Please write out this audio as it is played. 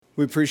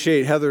We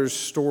appreciate Heather's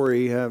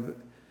story.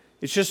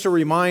 It's just a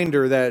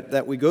reminder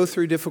that we go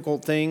through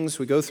difficult things,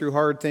 we go through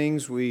hard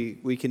things,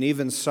 we can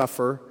even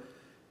suffer,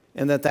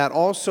 and that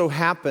also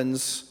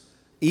happens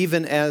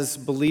even as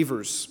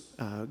believers.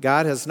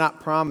 God has not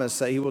promised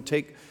that He will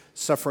take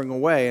suffering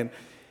away.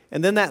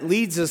 And then that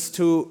leads us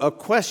to a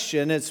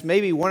question. It's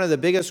maybe one of the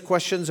biggest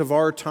questions of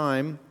our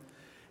time,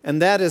 and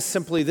that is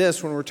simply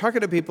this. When we're talking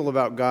to people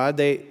about God,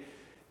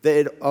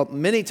 it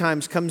many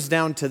times comes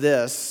down to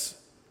this.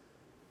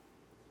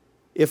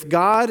 If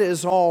God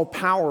is all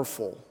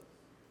powerful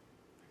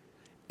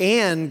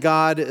and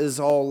God is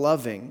all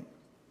loving,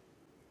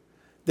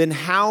 then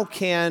how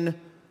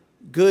can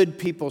good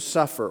people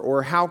suffer?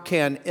 Or how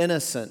can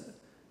innocent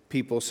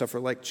people suffer,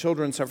 like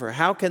children suffer?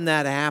 How can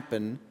that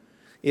happen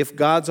if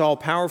God's all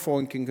powerful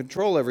and can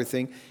control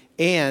everything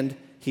and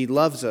He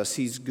loves us,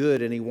 He's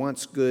good, and He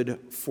wants good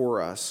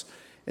for us?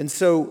 And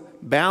so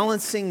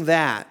balancing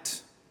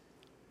that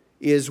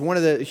is one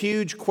of the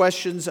huge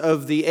questions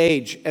of the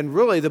age. And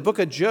really, the book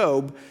of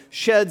Job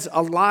sheds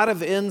a lot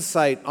of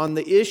insight on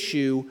the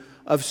issue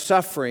of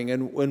suffering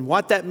and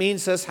what that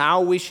means to us,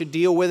 how we should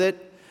deal with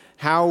it,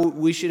 how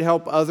we should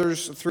help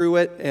others through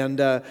it. And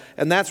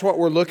that's what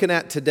we're looking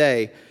at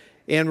today.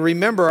 And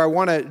remember, I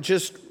want to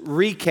just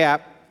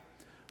recap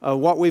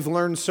what we've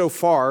learned so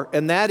far.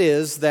 And that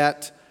is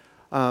that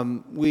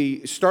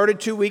we started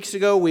 2 weeks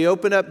ago. We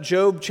opened up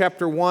Job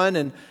chapter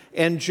 1,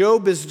 and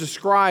Job is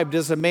described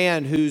as a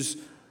man who's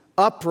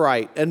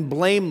upright and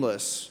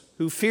blameless,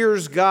 who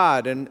fears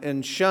God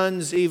and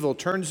shuns evil,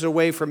 turns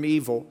away from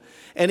evil.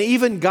 And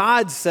even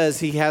God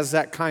says he has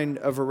that kind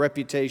of a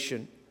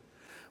reputation.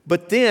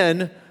 But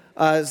then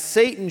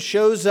Satan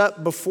shows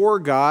up before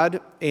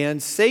God,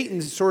 and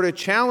Satan sort of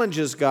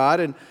challenges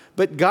God.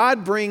 But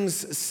God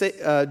brings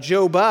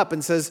Job up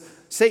and says,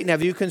 "Satan,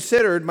 have you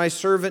considered my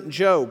servant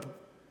Job?"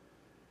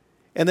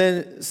 And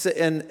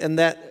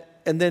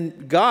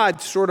then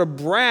God sort of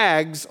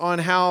brags on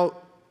how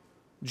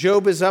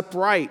Job is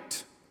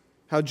upright,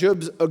 how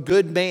Job's a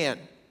good man.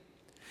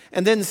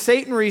 And then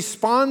Satan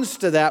responds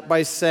to that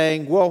by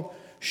saying, "Well,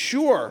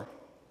 sure,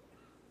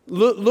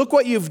 look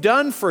what you've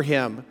done for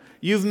him.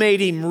 You've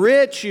made him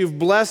rich, you've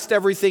blessed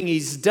everything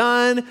he's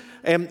done,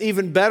 and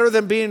even better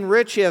than being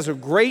rich, he has a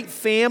great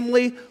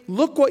family.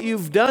 Look what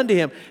you've done to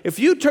him. If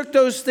you took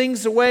those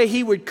things away,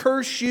 he would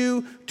curse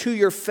you to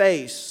your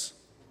face."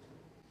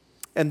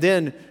 And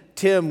then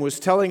Tim was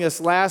telling us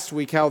last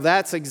week how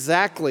that's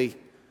exactly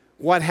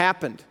what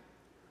happened.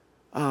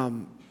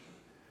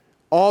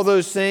 All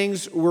those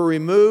things were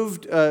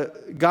removed.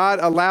 God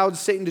allowed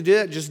Satan to do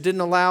that, just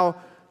didn't allow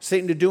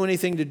Satan to do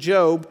anything to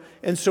Job.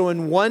 And so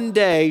in one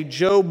day,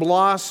 Job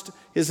lost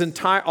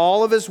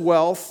all of his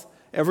wealth.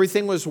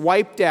 Everything was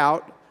wiped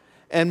out.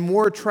 And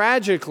more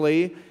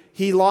tragically,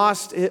 he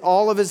lost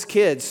all of his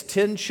kids,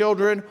 10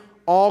 children,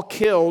 all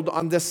killed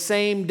on the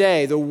same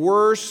day, the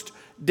worst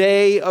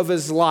day of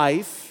his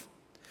life.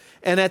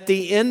 And at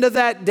the end of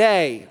that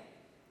day,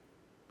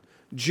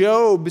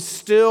 Job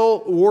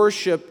still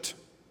worshiped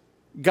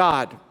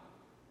God,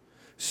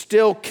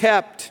 still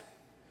kept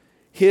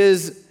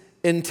his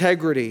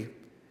integrity.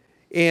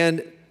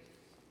 And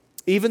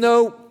even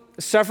though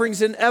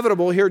suffering's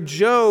inevitable, here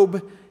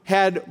Job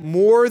had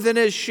more than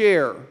his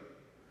share,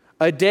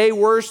 a day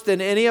worse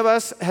than any of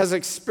us has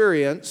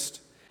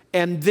experienced,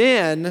 and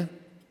then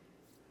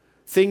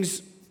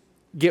things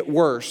get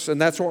worse. And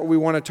that's what we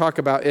want to talk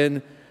about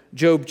in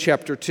Job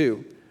chapter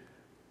 2.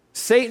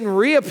 Satan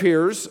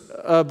reappears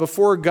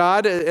before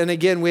God, and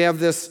again we have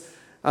this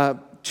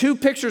two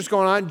pictures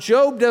going on.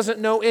 Job doesn't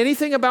know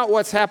anything about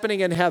what's happening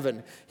in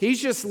heaven.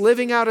 He's just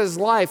living out his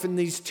life, and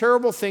these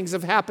terrible things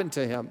have happened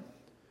to him.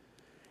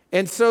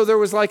 And so there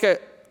was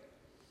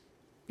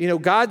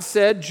God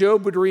said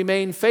Job would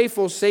remain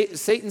faithful.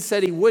 Satan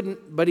said he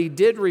wouldn't, but he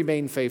did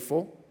remain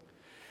faithful.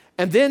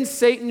 And then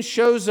Satan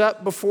shows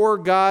up before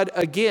God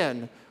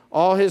again.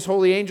 All his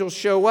holy angels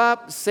show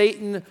up.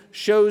 Satan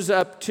shows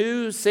up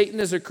too. Satan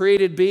is a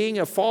created being,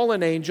 a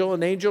fallen angel,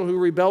 an angel who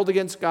rebelled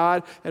against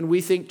God, and we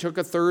think took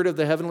a third of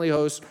the heavenly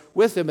host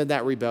with him in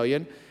that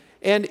rebellion.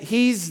 And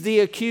he's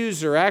the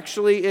accuser.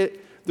 Actually,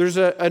 there's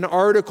an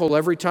article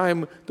every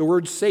time the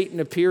word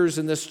Satan appears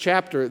in this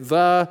chapter.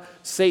 The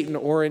Satan,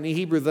 or in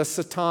Hebrew, the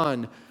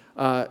Satan.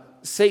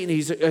 Satan,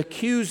 he's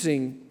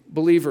accusing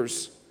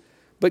believers.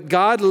 But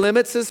God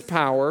limits his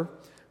power.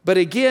 But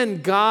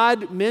again,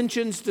 God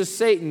mentions to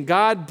Satan,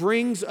 God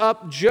brings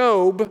up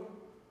Job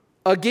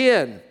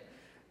again.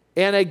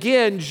 And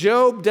again,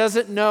 Job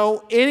doesn't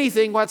know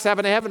anything what's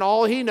happened to heaven.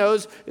 All he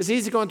knows is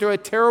he's going through a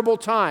terrible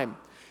time.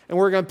 And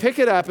we're going to pick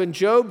it up in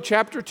Job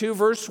chapter 2,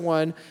 verse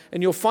 1.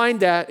 And you'll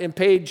find that in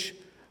page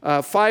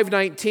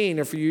 519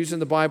 if you're using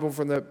the Bible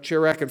from the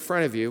chair rack in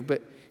front of you.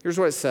 But here's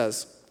what it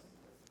says.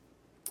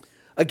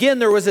 Again,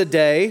 there was a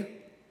day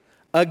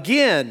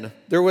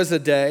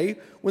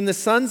when the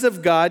sons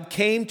of God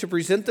came to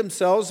present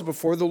themselves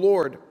before the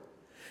Lord.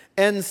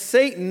 And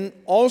Satan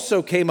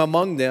also came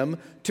among them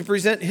to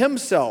present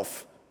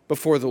himself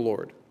before the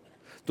Lord.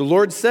 The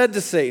Lord said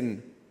to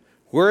Satan,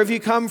 "Where have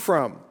you come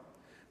from?"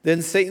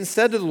 Then Satan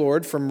said to the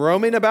Lord, from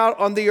roaming about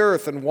on the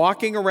earth and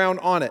walking around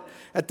on it.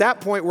 At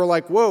that point, we're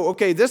like, whoa,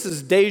 okay, this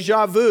is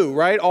deja vu,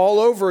 right? All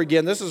over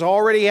again. This has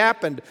already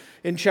happened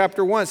in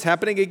chapter 1. It's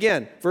happening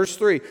again. Verse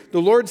 3,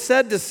 the Lord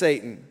said to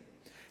Satan,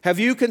 have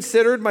you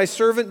considered my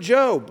servant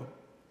Job?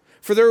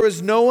 For there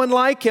is no one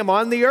like him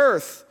on the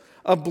earth,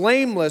 a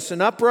blameless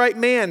and upright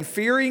man,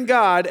 fearing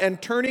God and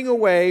turning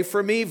away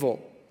from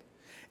evil.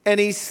 And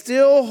he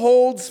still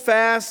holds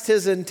fast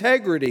his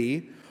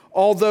integrity,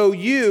 although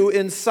you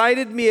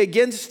incited me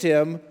against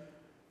him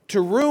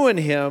to ruin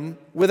him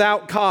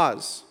without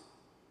cause.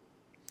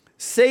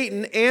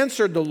 Satan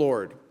answered the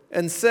Lord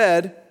and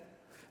said,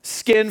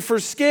 skin for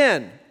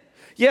skin.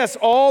 Yes,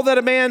 all that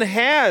a man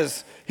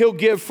has, he'll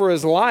give for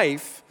his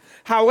life.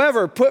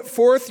 However, put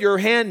forth your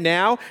hand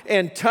now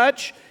and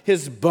touch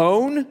his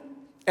bone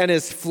and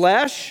his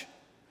flesh.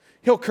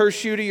 He'll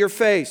curse you to your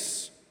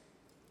face.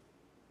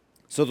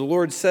 So the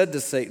Lord said to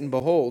Satan,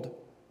 behold,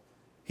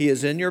 he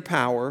is in your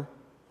power,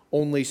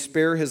 only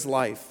spare his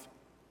life.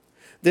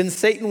 Then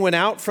Satan went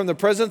out from the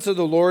presence of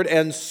the Lord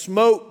and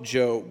smote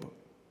Job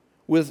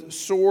with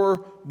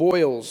sore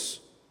boils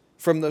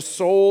from the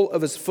sole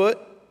of his foot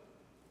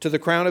to the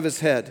crown of his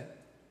head.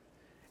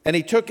 And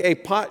he took a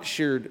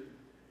potsherd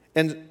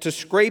and to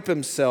scrape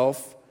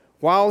himself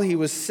while he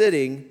was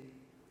sitting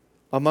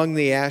among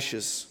the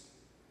ashes.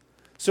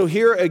 So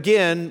here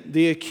again,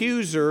 the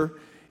accuser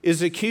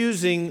is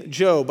accusing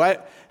Job.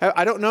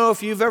 I don't know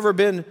if you've ever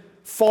been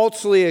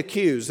falsely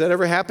accused. That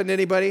ever happened to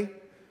anybody?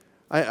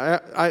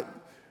 The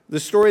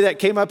story that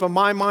came up in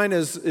my mind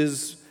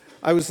is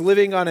I was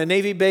living on a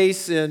Navy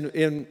base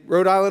in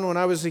Rhode Island when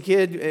I was a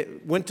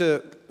kid. Went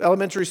to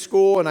elementary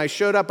school, and I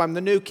showed up. I'm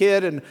the new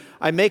kid, and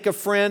I make a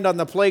friend on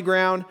the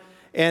playground.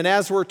 And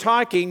as we're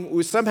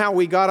talking, somehow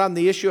we got on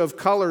the issue of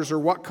colors or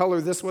what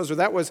color this was or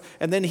that was.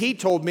 And then he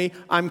told me,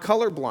 I'm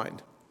colorblind.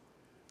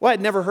 Well,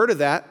 I'd never heard of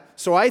that,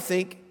 so I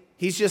think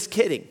he's just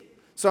kidding.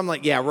 So I'm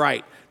like, yeah,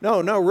 right.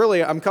 No,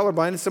 really, I'm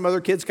colorblind. And some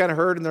other kids kind of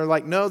heard, and they're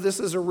like, no, this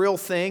is a real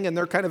thing. And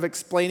they're kind of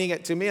explaining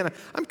it to me. And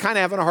I'm kind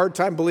of having a hard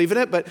time believing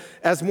it. But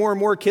as more and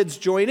more kids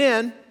join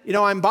in,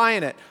 I'm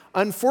buying it.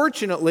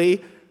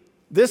 Unfortunately,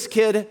 this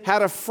kid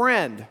had a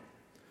friend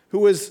who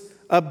was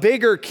a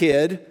bigger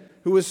kid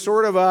who was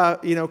sort of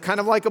kind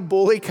of like a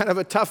bully, kind of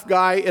a tough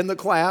guy in the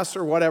class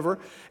or whatever.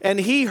 And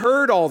he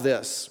heard all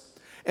this.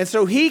 And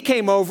so he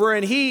came over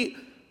and he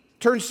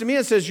turns to me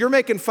and says, you're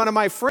making fun of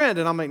my friend.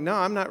 And I'm like, no,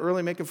 I'm not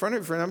really making fun of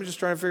your friend. I'm just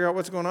trying to figure out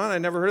what's going on. I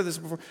never heard of this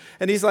before.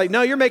 And he's like,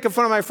 no, you're making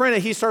fun of my friend.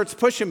 And he starts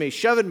pushing me,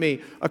 shoving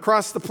me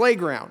across the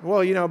playground.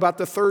 Well, about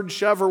the third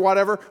shove or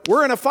whatever,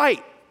 we're in a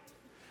fight.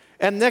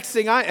 And next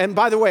thing and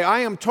by the way, I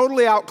am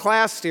totally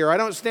outclassed here. I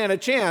don't stand a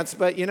chance,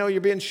 but you're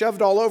being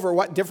shoved all over.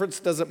 What difference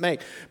does it make?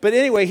 But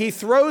anyway, he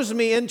throws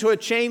me into a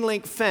chain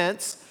link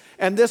fence,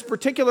 and this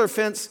particular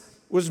fence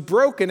was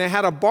broken. It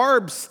had a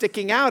barb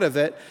sticking out of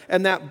it,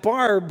 and that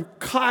barb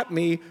caught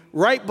me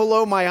right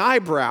below my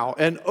eyebrow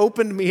and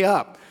opened me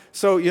up.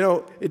 So,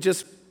 it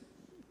just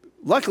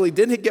luckily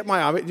didn't get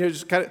my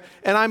eye,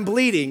 and I'm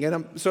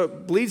bleeding, so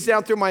it bleeds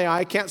down through my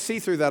eye. Can't see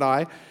through that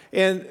eye.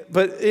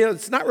 But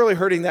it's not really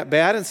hurting that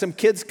bad. And some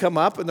kids come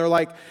up and they're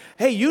like,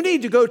 hey, you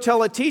need to go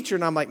tell a teacher.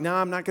 And I'm like, no,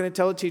 I'm not going to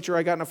tell a teacher.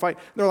 I got in a fight.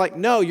 And they're like,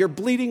 no, you're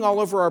bleeding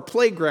all over our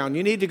playground.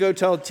 You need to go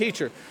tell a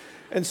teacher.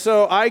 And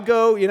so I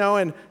go,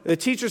 and the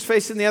teacher's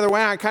facing the other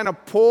way. I kind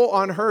of pull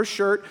on her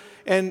shirt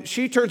and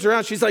she turns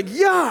around. She's like,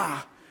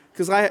 yeah,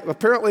 because I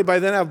apparently by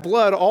then have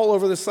blood all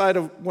over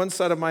one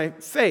side of my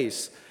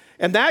face.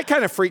 And that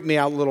kind of freaked me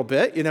out a little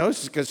bit,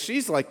 because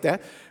she's like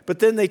that. But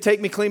then they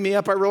take me, clean me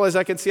up. I realize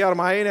I can see out of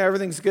my eye and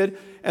everything's good.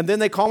 And then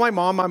they call my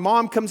mom. My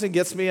mom comes and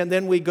gets me, and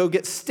then we go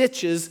get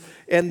stitches.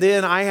 And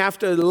then I have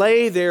to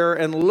lay there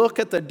and look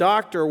at the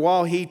doctor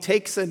while he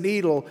takes a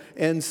needle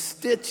and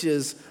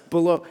stitches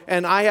below.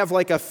 And I have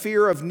like a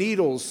fear of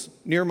needles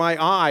near my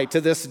eye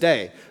to this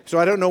day. So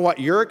I don't know what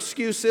your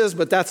excuse is,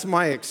 but that's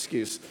my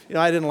excuse.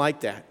 I didn't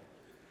like that.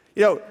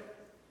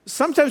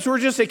 Sometimes we're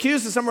just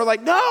accused of something. We're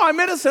like, no, I'm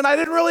innocent. I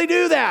didn't really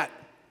do that.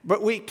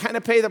 But we kind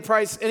of pay the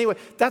price anyway.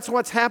 That's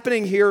what's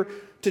happening here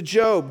to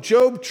Job.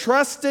 Job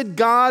trusted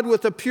God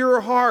with a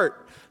pure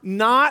heart,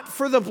 not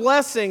for the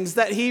blessings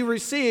that he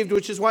received,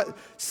 which is what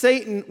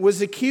Satan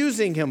was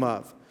accusing him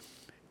of.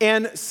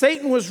 And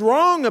Satan was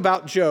wrong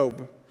about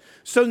Job.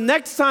 So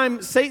next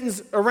time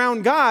Satan's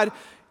around God,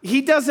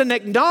 he doesn't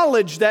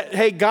acknowledge that,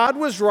 hey, God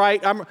was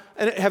right.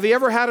 Have you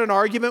ever had an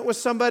argument with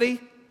somebody?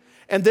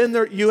 And then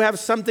you have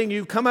something,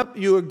 you come up,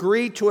 you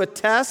agree to a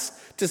test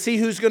to see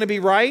who's going to be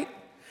right.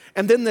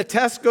 And then the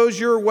test goes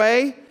your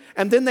way,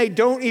 and then they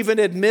don't even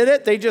admit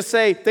it. They just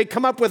say, they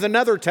come up with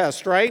another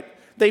test, right?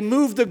 They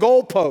move the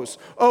goalpost.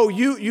 Oh,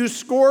 you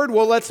scored?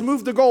 Well, let's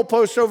move the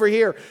goalpost over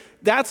here.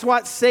 That's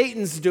what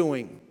Satan's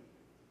doing.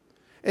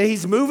 And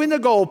he's moving the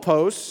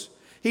goalposts.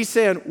 He's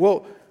saying,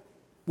 well,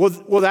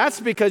 that's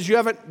because you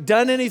haven't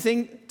done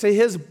anything to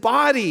his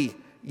body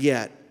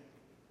yet.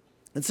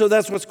 And so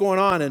that's what's going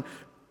on. And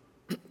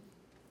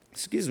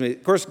excuse me,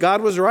 of course,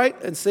 God was right,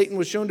 and Satan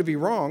was shown to be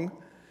wrong.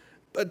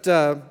 But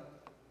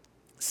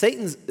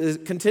Satan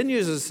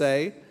continues to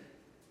say,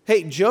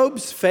 Hey,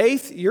 Job's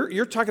faith,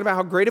 you're talking about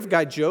how great of a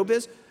guy Job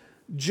is.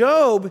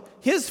 Job,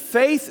 his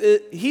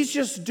faith, he's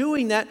just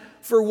doing that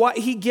for what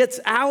he gets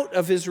out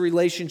of his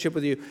relationship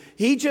with you.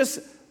 He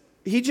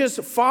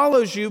just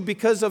follows you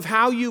because of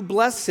how you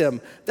bless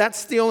him.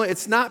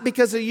 It's not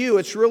because of you,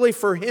 it's really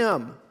for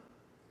him.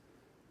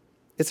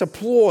 It's a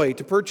ploy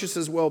to purchase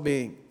his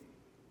well-being.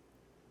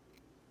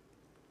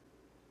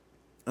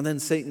 And then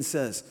Satan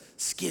says,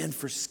 skin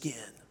for skin.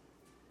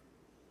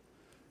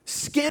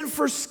 Skin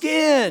for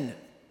skin.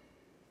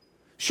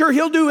 Sure,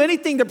 he'll do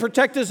anything to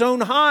protect his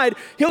own hide.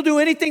 He'll do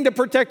anything to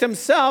protect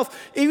himself,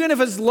 even if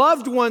his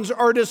loved ones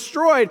are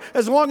destroyed.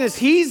 As long as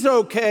he's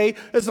okay,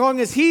 as long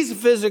as he's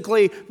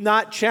physically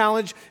not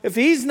challenged, if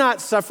he's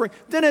not suffering,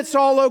 then it's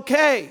all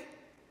okay.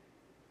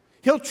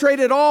 He'll trade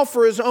it all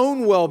for his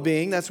own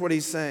well-being. That's what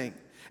he's saying.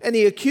 And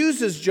he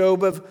accuses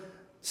Job of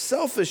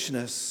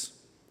selfishness.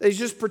 He's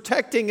just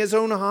protecting his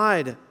own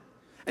hide.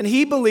 And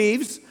he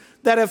believes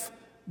that if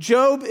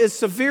Job is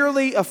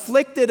severely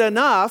afflicted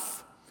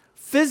enough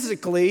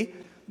physically,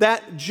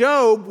 that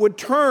Job would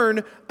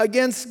turn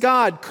against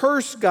God,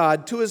 curse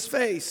God to his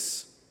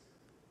face.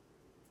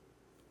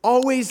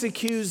 Always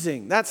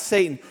accusing. That's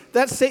Satan.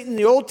 That's Satan in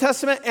the Old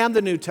Testament and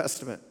the New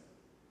Testament.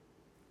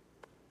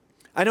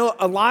 I know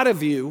a lot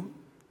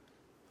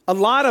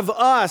of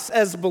us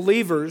as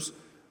believers,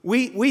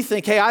 we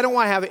think, hey, I don't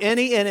want to have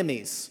any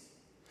enemies.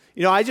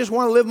 I just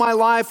want to live my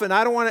life, and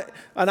I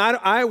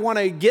want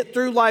to get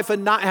through life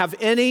and not have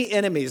any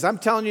enemies. I'm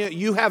telling you,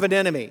 you have an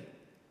enemy.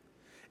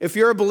 If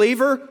you're a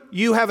believer,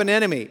 you have an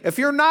enemy. If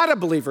you're not a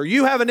believer,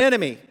 you have an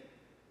enemy.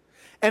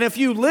 And if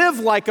you live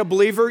like a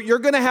believer, you're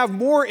going to have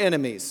more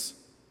enemies.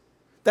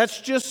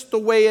 That's just the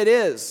way it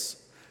is.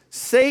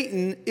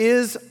 Satan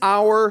is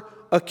our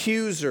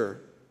accuser.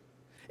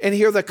 And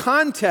here the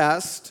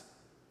contest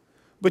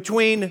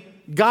between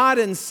God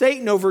and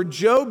Satan over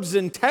Job's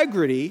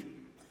integrity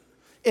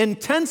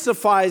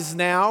intensifies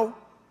now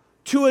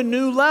to a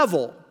new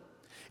level.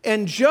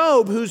 And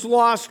Job, who's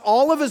lost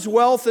all of his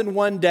wealth in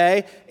one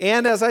day,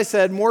 and as I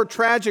said, more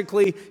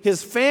tragically,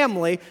 his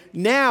family,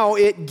 now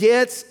it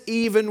gets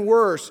even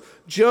worse.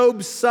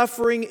 Job's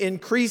suffering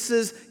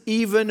increases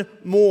even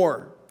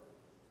more.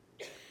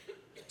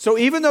 So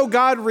even though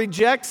God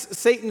rejects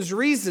Satan's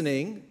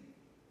reasoning,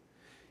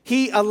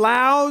 he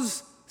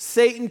allows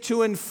Satan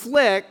to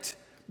inflict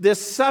this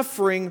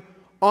suffering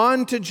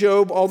onto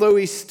Job, although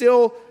he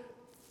still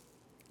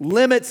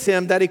limits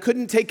him that he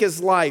couldn't take his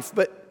life.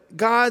 But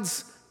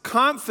God's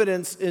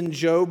confidence in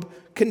Job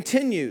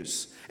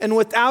continues. And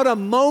without a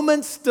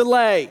moment's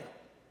delay,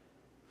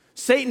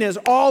 Satan is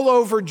all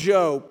over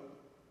Job.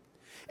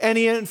 And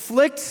he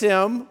inflicts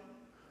him,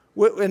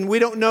 and we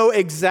don't know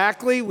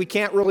exactly, we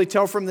can't really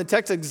tell from the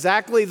text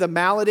exactly the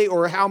malady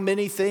or how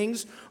many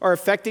things are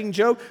affecting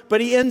Job,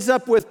 but he ends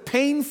up with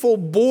painful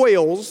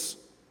boils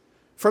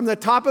from the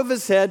top of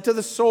his head to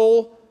the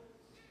sole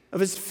of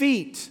his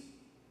feet.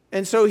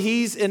 And so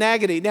he's in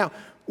agony. Now,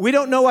 we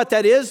don't know what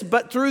that is,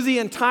 but through the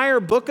entire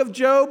book of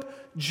Job,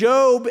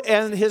 Job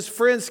and his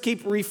friends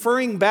keep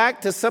referring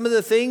back to some of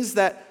the things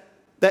that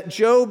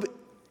Job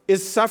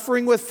is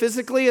suffering with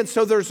physically. And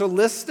so there's a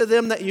list of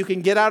them that you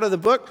can get out of the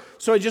book.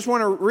 So I just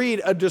want to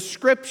read a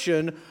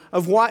description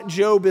of what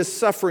Job is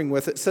suffering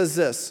with. It says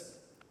this: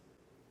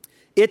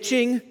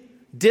 itching,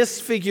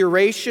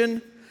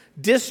 disfiguration,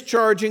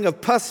 discharging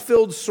of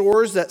pus-filled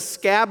sores that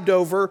scabbed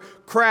over,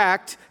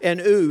 cracked,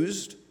 and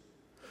oozed,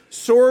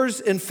 sores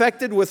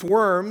infected with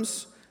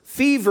worms,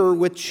 fever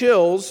with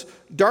chills,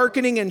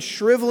 darkening and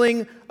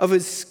shriveling of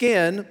his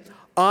skin,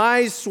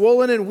 eyes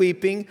swollen and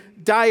weeping,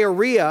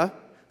 diarrhea,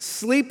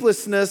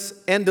 sleeplessness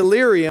and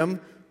delirium,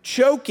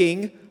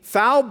 choking,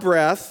 foul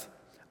breath,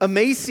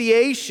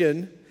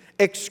 emaciation,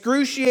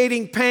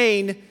 excruciating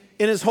pain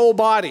in his whole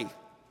body.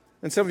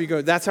 And some of you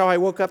go, that's how I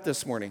woke up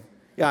this morning.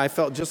 Yeah, I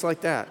felt just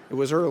like that. It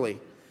was early.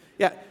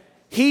 Yeah.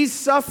 He's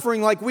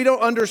suffering like we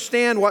don't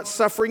understand what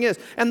suffering is.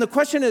 And the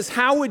question is,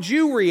 how would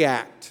you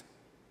react?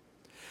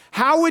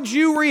 How would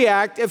you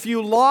react if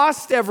you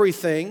lost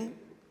everything,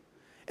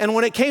 and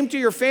when it came to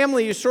your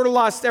family, you sort of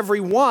lost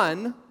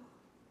everyone,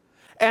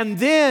 and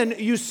then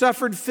you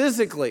suffered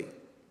physically?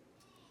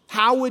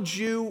 How would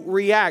you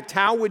react?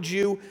 How would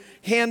you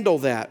handle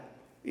that?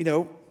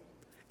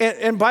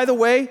 And by the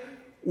way,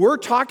 we're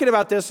talking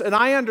about this, and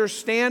I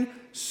understand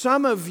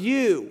some of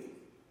you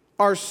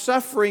are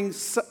suffering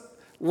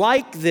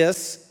like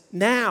this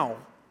now.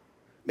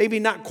 Maybe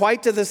not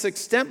quite to this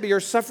extent, but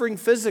you're suffering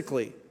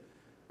physically.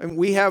 And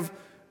we have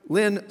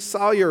Lynn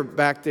Sawyer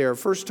back there,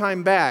 first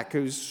time back,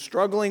 who's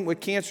struggling with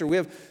cancer. We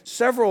have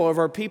several of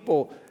our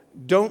people.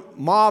 Don't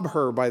mob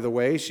her, by the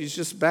way. She's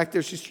just back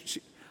there.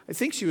 I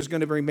think she was going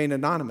to remain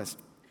anonymous.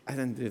 I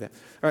didn't do that.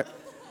 All right.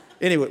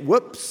 Anyway,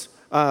 whoops.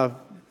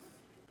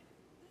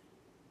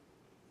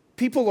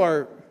 People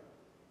are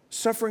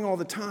suffering all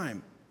the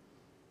time.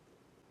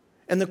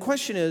 And the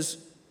question is,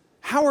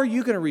 how are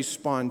you going to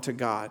respond to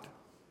God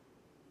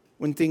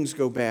when things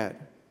go bad?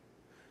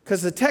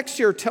 Because the text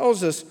here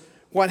tells us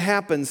what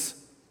happens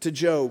to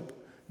Job.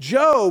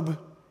 Job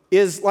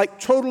is like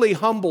totally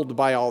humbled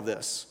by all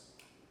this.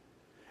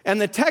 And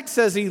the text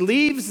says he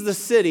leaves the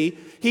city.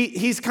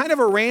 He's kind of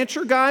a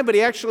rancher guy, but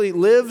he actually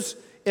lives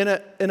in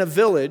a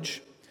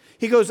village.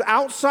 He goes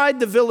outside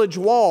the village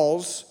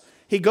walls.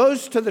 He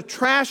goes to the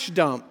trash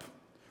dump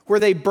where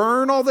they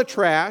burn all the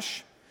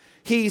trash.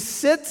 He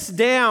sits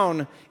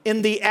down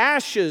in the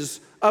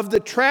ashes of the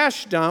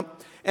trash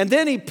dump, and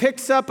then he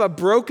picks up a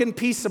broken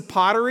piece of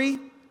pottery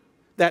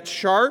that's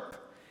sharp,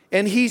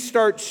 and he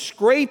starts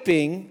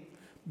scraping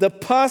the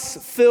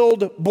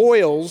pus-filled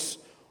boils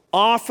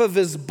off of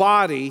his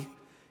body,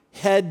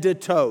 head to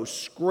toe,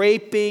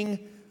 scraping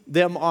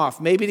them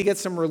off. Maybe to get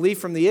some relief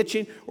from the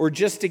itching or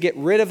just to get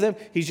rid of them.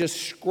 He's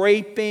just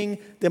scraping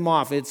them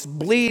off. It's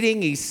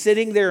bleeding. He's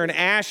sitting there in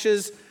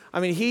ashes.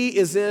 I mean, he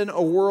is in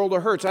a world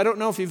of hurts. I don't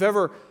know if you've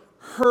ever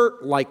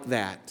hurt like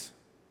that.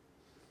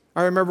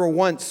 I remember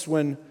once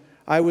when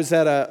I was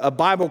at a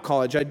Bible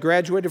college. I'd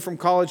graduated from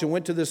college and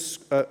went to this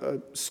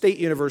state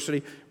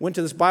university, went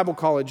to this Bible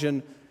college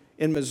in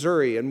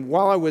Missouri. And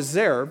while I was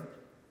there,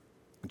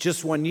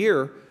 just one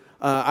year,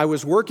 I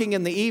was working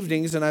in the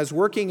evenings, and I was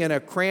working in a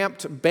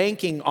cramped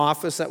banking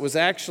office that was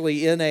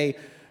actually in a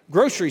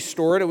grocery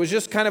store, and it was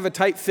just kind of a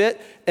tight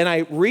fit, and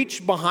I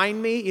reached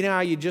behind me. You know how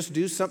you just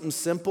do something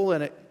simple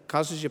and it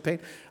causes you pain?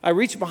 I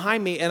reached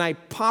behind me, and I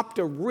popped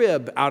a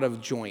rib out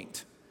of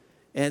joint,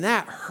 and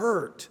that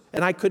hurt,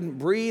 and I couldn't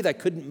breathe, I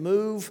couldn't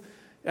move,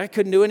 I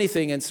couldn't do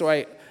anything, and so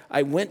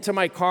I went to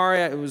my car.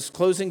 It was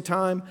closing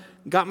time,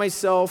 got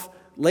myself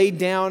laid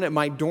down at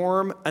my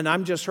dorm, and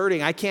I'm just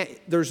hurting.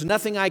 There's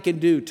nothing I can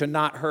do to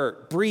not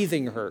hurt.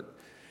 Breathing hurt.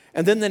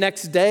 And then the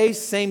next day,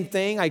 same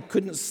thing. I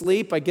couldn't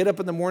sleep. I get up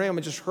in the morning, I'm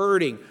just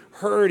hurting.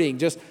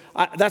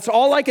 That's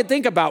all I could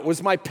think about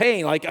was my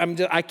pain. Like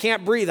I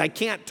can't breathe. I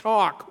can't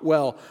talk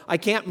well. I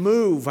can't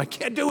move. I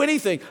can't do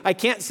anything. I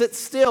can't sit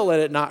still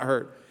and it not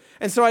hurt.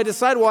 And so I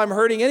decided, well, I'm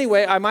hurting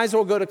anyway. I might as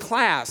well go to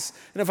class.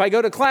 And if I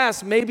go to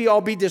class, maybe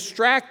I'll be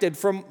distracted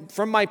from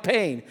my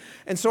pain.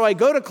 And so I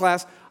go to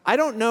class. I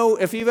don't know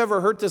if you've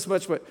ever hurt this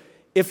much, but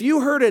if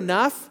you hurt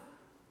enough,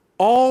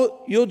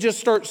 you'll just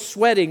start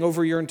sweating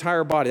over your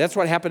entire body. That's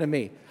what happened to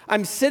me.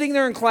 I'm sitting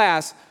there in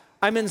class.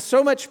 I'm in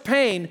so much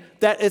pain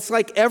that it's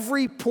like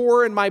every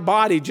pore in my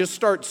body just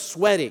starts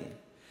sweating.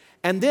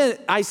 And then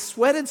I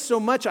sweated so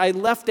much, I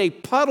left a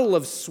puddle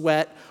of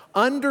sweat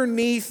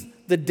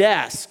underneath the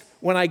desk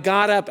when I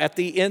got up at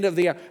the end of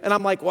the hour. And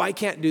I'm like, well, I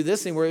can't do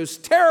this anymore. It was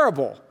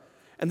terrible.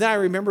 And then I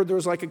remembered there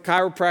was like a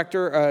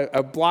chiropractor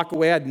a block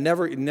away. I'd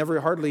never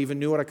hardly even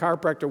knew what a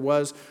chiropractor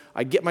was.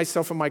 I get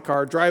myself in my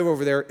car, drive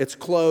over there. It's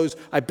closed.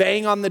 I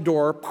bang on the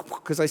door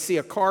because I see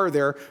a car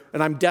there,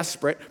 and I'm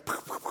desperate.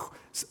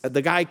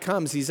 The guy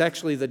comes. He's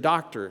actually the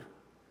doctor.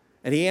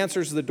 And he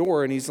answers the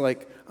door, and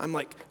I'm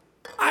like,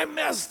 I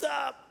messed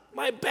up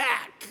my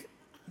back.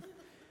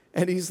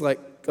 And he's like,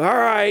 all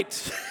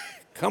right,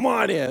 come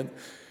on in.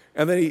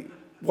 And then he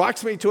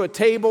walks me to a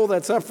table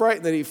that's upright,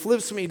 and then he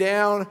flips me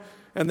down,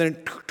 and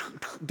then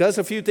does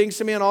a few things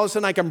to me, and all of a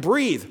sudden I can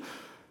breathe.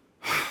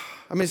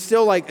 I mean, it's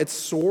still like it's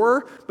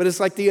sore, but it's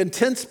like the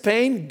intense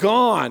pain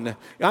gone.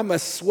 I'm a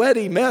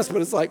sweaty mess,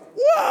 but it's like,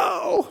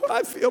 whoa,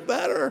 I feel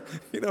better.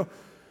 You know,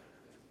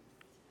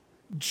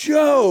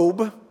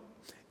 Job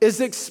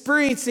is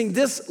experiencing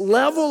this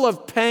level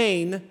of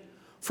pain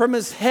from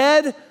his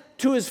head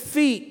to his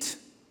feet.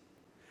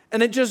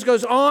 And it just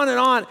goes on and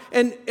on.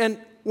 And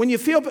when you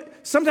feel,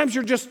 sometimes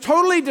you're just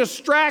totally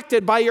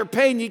distracted by your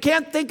pain. You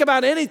can't think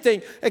about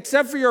anything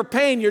except for your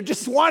pain. You're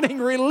just wanting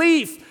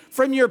relief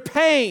from your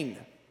pain.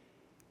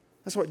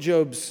 That's what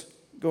Job's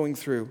going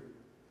through.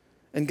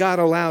 And God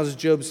allows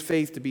Job's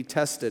faith to be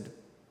tested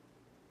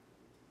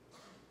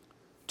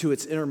to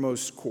its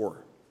innermost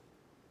core.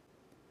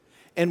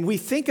 And we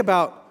think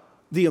about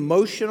the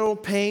emotional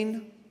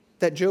pain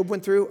that Job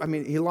went through. I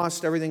mean, he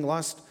lost everything,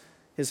 lost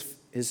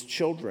his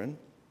children.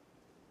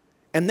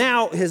 And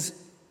now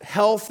his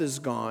health is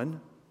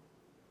gone,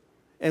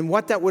 and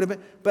what that would have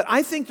been. But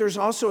I think there's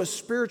also a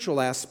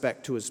spiritual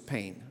aspect to his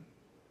pain,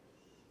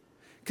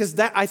 because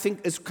that, I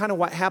think, is kind of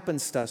what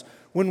happens to us.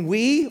 When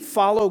we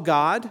follow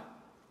God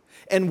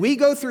and we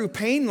go through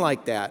pain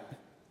like that,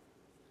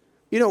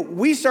 you know,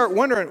 we start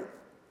wondering,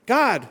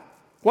 God,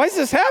 why is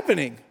this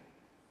happening?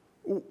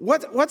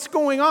 What's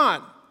going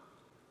on?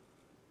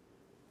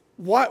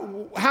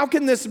 How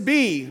can this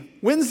be?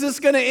 When's this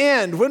going to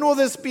end? When will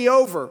this be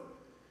over?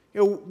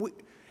 You know,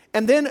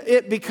 and then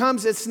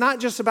it's not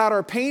just about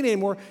our pain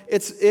anymore.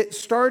 It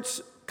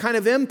starts kind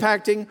of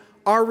impacting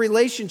our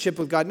relationship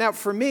with God. Now,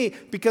 for me,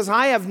 because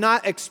I have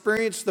not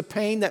experienced the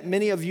pain that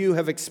many of you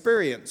have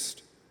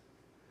experienced,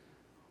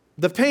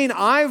 the pain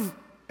I've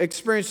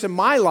experienced in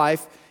my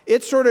life,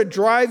 it sort of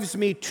drives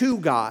me to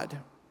God.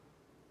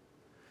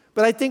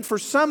 But I think for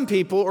some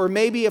people, or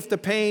maybe if the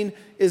pain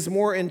is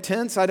more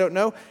intense, I don't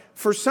know,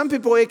 for some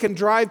people it can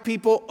drive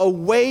people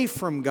away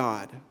from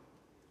God.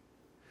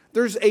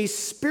 There's a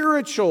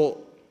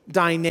spiritual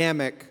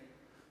dynamic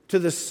to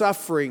the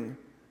suffering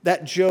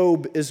that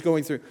Job is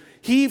going through.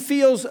 He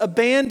feels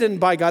abandoned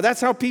by God.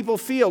 That's how people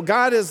feel.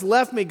 God has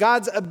left me.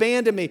 God's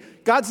abandoned me.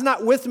 God's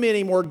not with me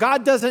anymore.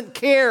 God doesn't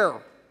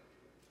care.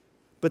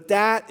 But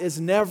that is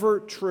never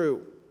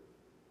true.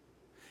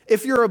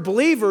 If you're a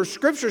believer,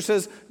 Scripture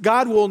says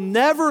God will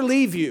never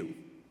leave you,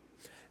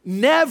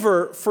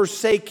 never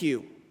forsake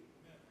you.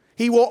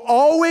 He will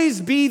always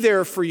be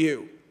there for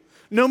you.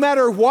 No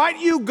matter what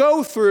you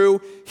go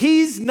through,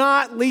 He's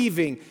not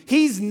leaving.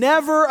 He's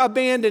never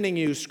abandoning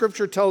you.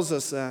 Scripture tells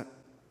us that.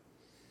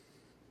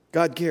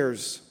 God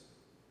cares.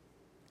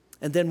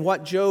 And then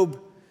what Job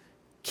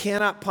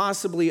cannot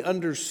possibly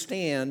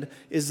understand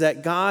is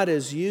that God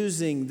is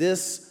using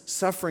this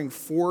suffering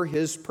for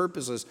His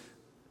purposes,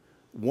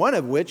 one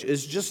of which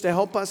is just to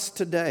help us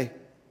today.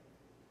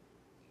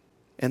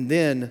 And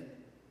then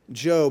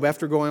Job,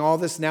 after going all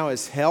this, now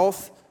his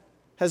health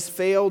has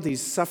failed.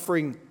 He's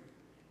suffering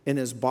in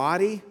his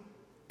body.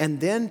 And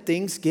then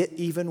things get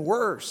even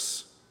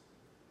worse.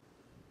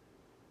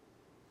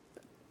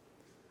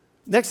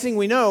 Next thing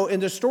we know in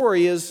the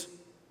story is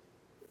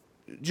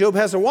Job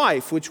has a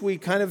wife, which we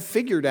kind of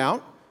figured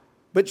out.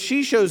 But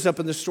she shows up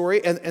in the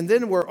story. And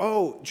then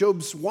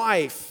Job's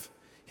wife,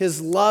 his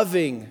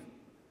loving,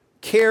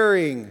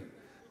 caring,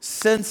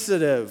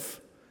 sensitive,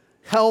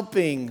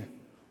 helping,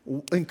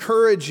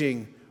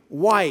 encouraging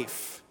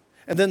wife.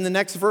 And then the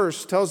next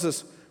verse tells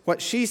us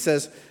what she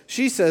says.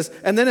 She says,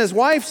 and then his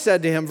wife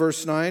said to him,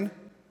 verse 9,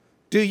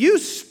 do you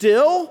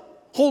still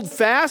hold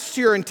fast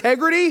to your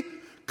integrity?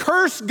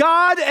 Curse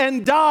God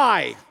and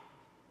die.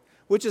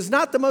 Which is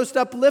not the most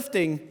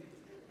uplifting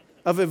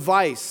of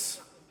advice.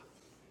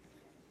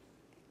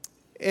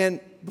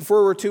 And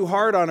before we're too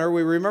hard on her,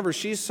 we remember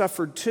she's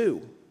suffered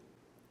too.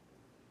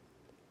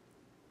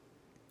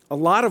 A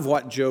lot of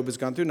what Job has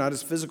gone through, not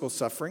his physical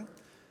suffering,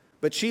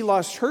 but she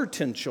lost her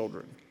 10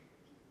 children.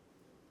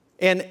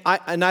 And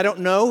I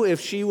don't know if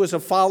she was a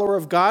follower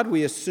of God.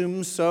 We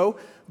assume so.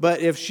 But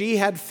if she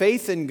had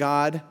faith in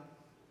God,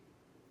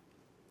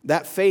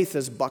 that faith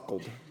is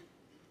buckled.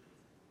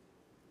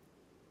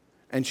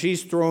 And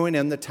she's throwing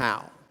in the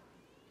towel.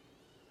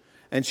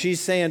 And she's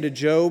saying to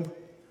Job,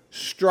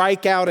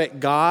 strike out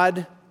at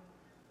God.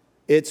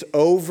 It's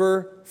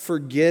over.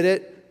 Forget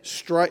it.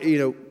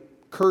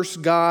 Curse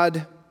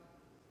God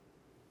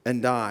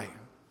and die.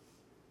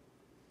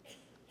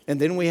 And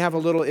then we have a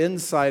little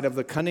insight of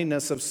the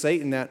cunningness of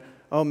Satan that,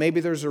 maybe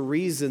there's a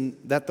reason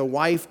that the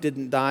wife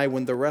didn't die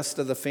when the rest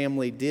of the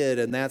family did,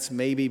 and that's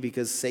maybe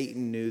because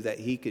Satan knew that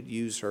he could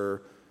use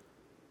her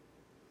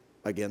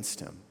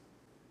against him.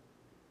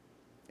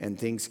 And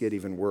things get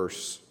even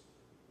worse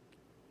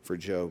for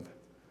Job.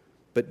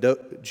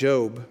 But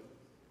Job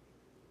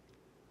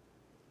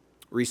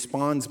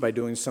responds by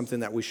doing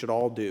something that we should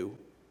all do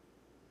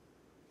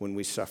when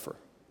we suffer.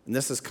 And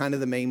this is kind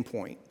of the main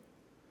point.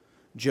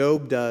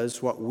 Job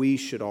does what we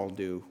should all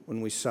do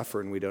when we suffer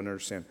and we don't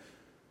understand.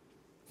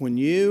 When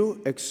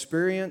you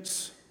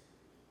experience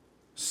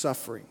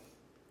suffering,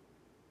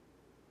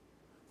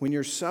 when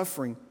you're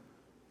suffering,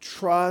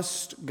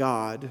 trust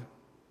God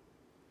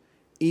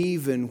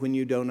even when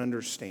you don't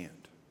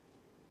understand.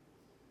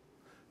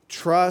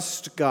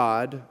 Trust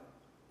God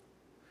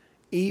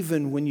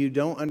even when you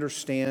don't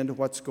understand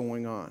what's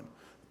going on.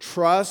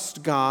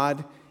 Trust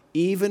God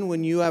even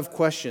when you have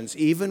questions,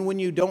 even when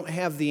you don't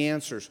have the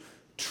answers.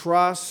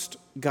 Trust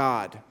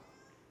God.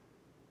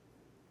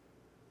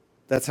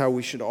 That's how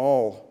we should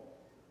all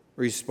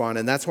respond.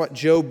 And that's what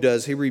Job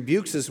does. He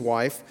rebukes his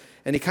wife,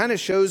 and he kind of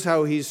shows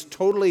how he's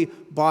totally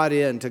bought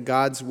into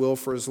God's will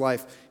for his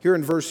life. Here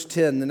in verse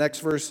 10, the next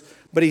verse,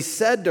 but he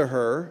said to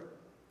her,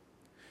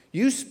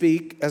 you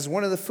speak as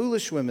one of the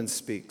foolish women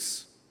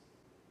speaks.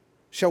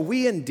 Shall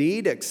we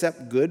indeed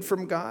accept good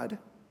from God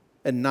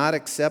and not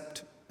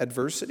accept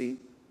adversity?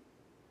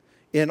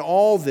 In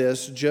all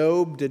this,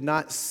 Job did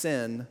not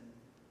sin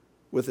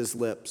with his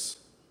lips.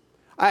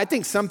 I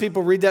think some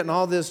people read that in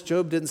all this,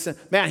 Job didn't sin.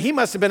 Man, he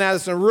must have been having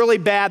some really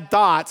bad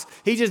thoughts.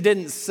 He just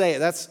didn't say it.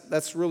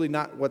 That's really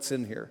not what's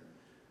in here.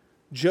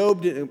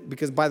 Job didn't,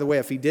 because by the way,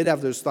 if he did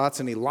have those thoughts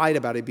and he lied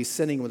about it, he'd be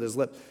sinning with his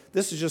lips.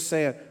 This is just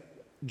saying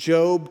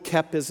Job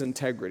kept his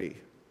integrity.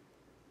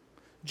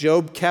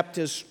 Job kept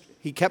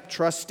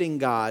trusting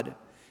God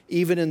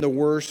even in the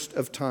worst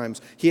of times.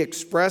 He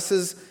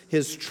expresses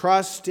his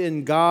trust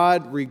in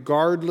God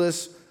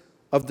regardless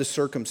of the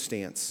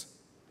circumstance.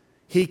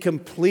 He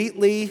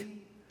completely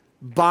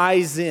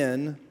buys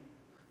in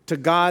to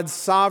God's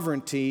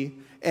sovereignty,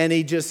 and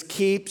he just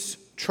keeps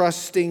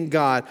trusting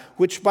God.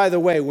 Which, by the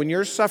way, when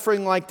you're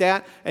suffering like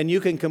that and you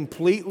can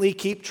completely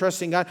keep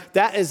trusting God,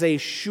 that is a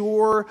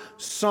sure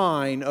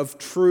sign of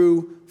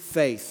true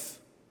faith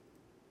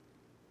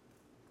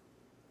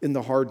in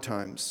the hard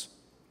times.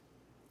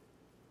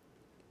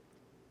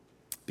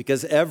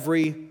 Because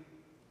every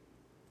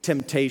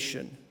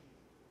temptation,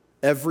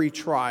 every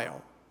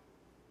trial,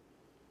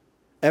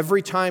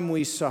 every time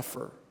we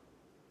suffer,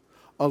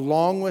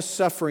 along with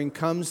suffering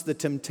comes the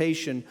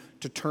temptation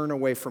to turn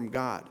away from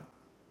God.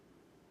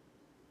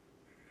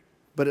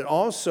 But it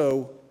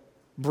also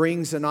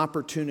brings an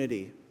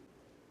opportunity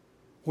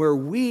where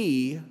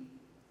we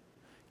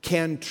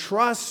can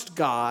trust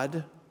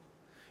God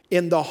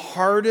in the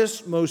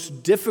hardest,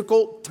 most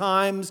difficult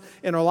times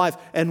in our life.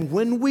 And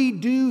when we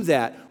do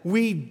that,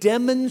 we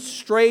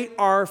demonstrate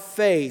our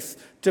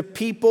faith to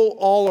people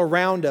all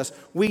around us.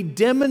 We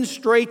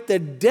demonstrate the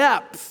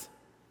depth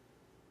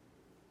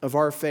of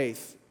our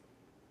faith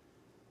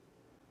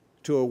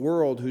to a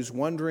world who's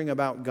wondering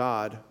about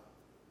God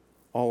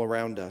all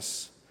around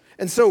us.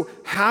 And so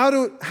how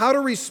to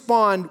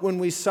respond when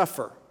we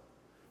suffer?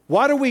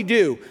 What do we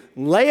do?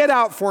 Lay it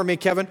out for me,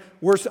 Kevin.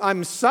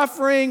 I'm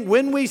suffering.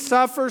 When we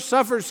suffer,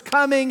 suffer's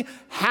coming.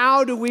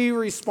 How do we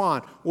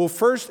respond? Well,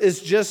 first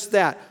is just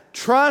that.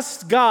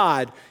 Trust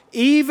God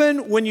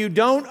even when you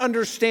don't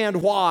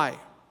understand why.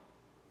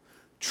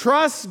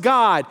 Trust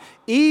God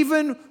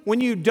even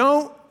when you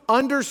don't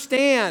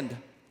understand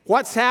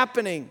what's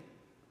happening,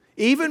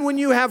 even when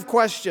you have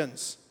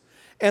questions.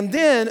 And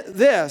then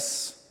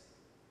this,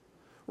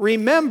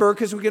 remember,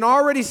 because we can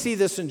already see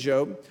this in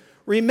Job,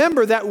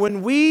 remember that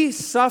when we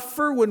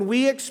suffer, when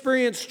we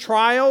experience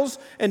trials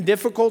and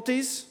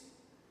difficulties,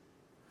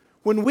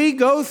 when we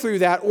go through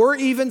that, or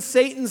even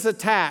Satan's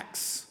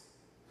attacks,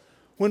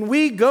 when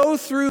we go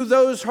through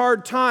those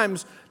hard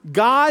times,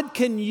 God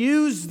can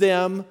use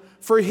them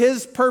for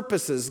His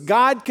purposes.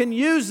 God can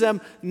use them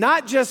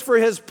not just for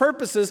His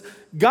purposes.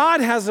 God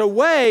has a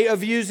way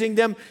of using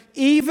them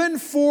even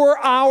for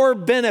our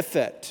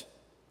benefit.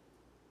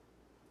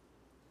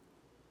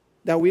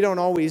 Now, we don't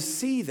always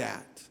see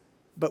that,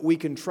 but we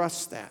can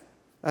trust that.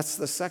 That's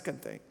the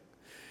second thing.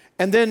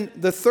 And then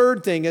the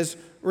third thing is,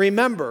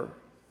 remember,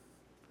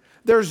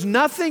 there's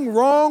nothing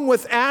wrong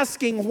with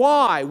asking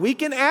why. We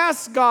can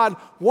ask God,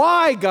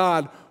 why,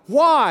 God?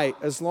 Why?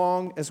 As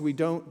long as we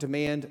don't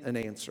demand an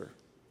answer.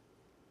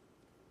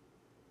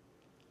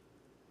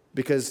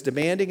 Because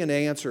demanding an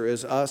answer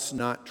is us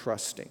not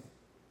trusting.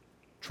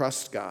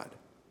 Trust God.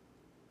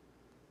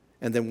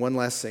 And then one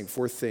last thing,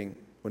 fourth thing,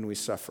 when we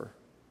suffer.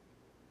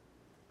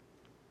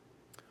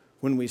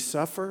 When we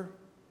suffer,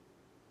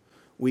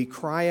 we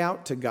cry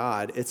out to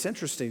God. It's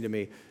interesting to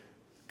me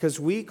because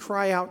we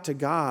cry out to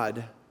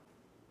God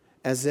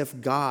as if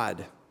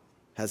God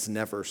has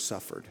never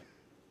suffered.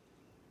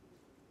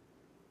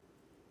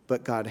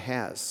 But God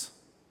has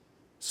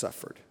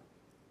suffered.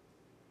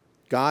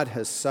 God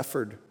has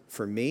suffered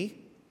for me,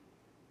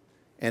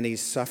 and He's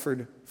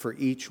suffered for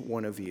each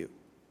one of you.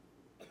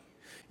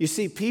 You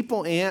see,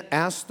 people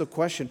ask the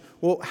question,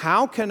 well,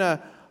 how can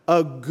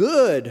a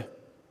good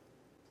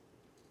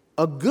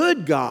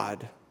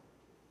God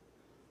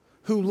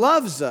who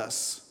loves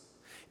us,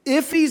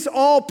 if He's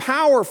all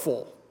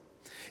powerful,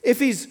 if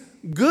He's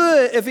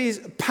good, if He's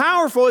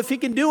powerful, if He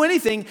can do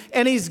anything,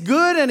 and He's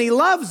good and He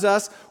loves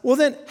us, well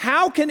then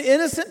how can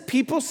innocent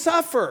people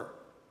suffer?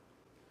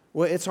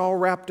 Well, it's all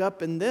wrapped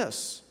up in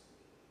this.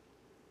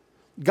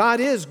 God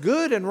is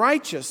good and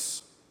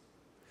righteous,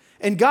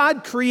 and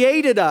God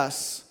created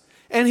us.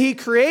 And He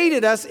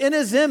created us in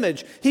His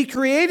image. He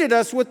created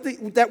us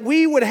that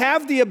we would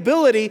have the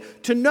ability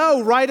to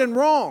know right and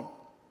wrong.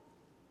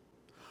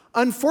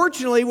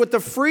 Unfortunately, with the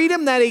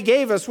freedom that He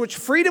gave us, which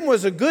freedom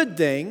was a good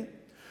thing,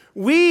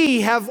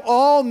 we have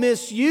all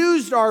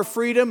misused our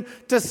freedom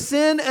to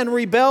sin and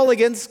rebel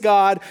against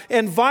God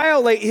and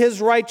violate His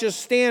righteous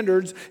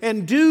standards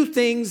and do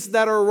things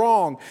that are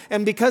wrong.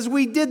 And because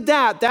we did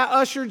that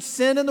ushered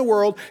sin in the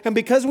world. And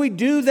because we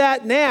do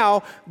that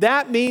now,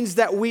 that means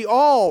that we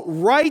all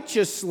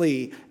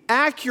righteously,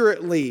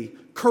 accurately,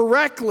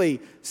 correctly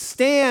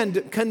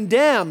stand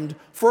condemned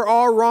for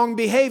our wrong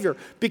behavior.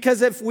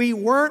 Because if we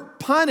weren't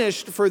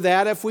punished for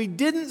that, if we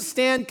didn't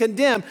stand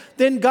condemned,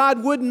 then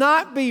God would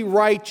not be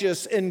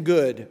righteous and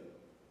good.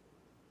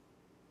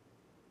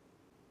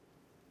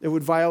 It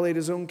would violate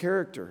His own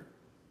character.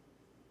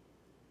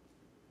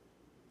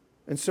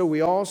 And so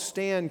we all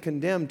stand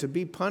condemned to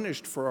be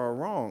punished for our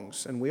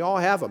wrongs, and we all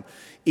have them.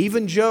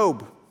 Even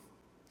Job.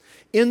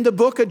 In the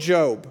book of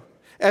Job,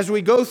 as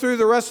we go through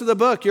the rest of the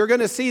book, you're going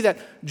to see that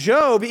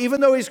Job, even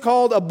though he's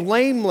called a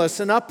blameless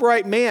and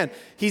upright man,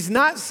 he's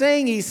not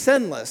saying he's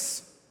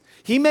sinless.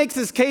 He makes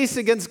his case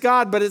against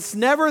God, but it's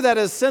never that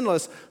he's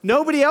sinless.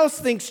 Nobody else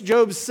thinks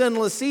Job's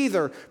sinless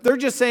either. They're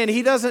just saying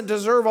he doesn't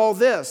deserve all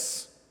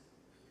this.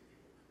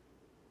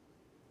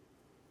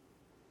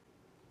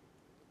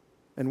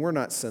 And we're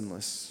not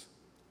sinless.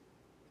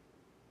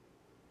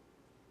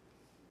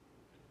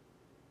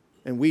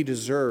 And we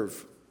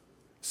deserve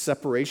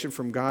separation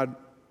from God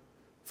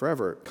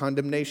forever,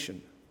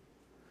 condemnation.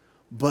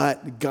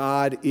 But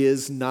God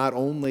is not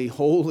only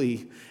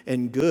holy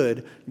and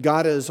good,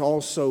 God is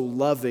also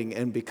loving,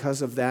 and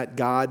because of that,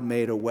 God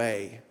made a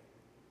way.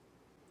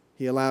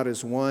 He allowed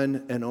His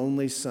one and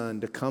only Son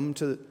to come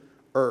to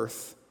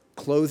earth,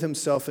 clothe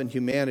Himself in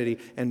humanity,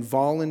 and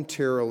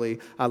voluntarily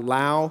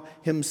allow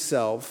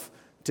Himself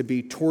to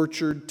be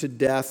tortured to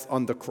death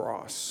on the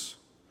cross,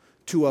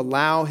 to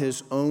allow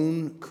His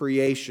own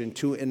creation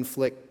to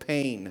inflict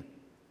pain,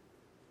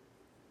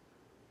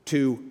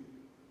 to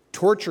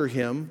torture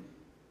Him,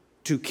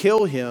 to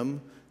kill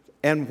Him,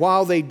 and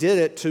while they did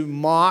it, to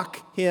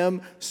mock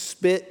Him,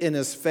 spit in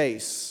His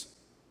face.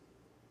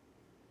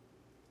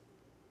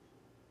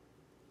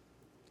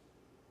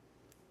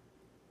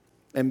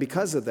 And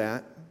because of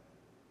that,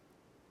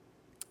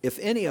 if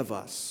any of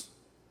us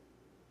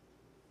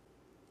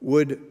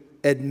would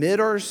admit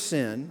our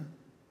sin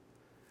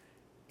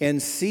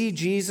and see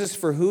Jesus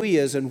for who he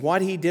is and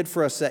what he did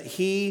for us, that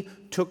he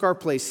took our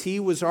place. He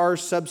was our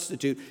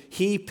substitute.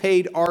 He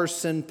paid our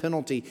sin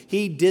penalty.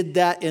 He did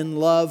that in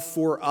love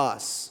for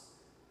us.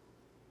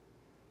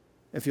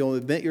 If you'll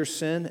admit your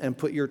sin and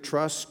put your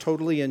trust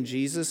totally in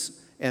Jesus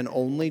and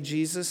only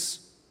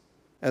Jesus,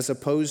 as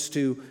opposed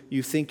to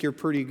you think you're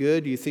pretty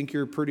good, you think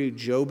you're pretty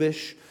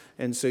Jobish,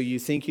 and so you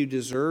think you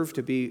deserve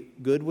to be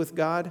good with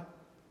God.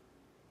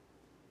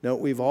 No,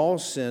 we've all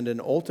sinned, and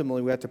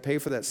ultimately we have to pay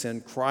for that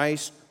sin.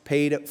 Christ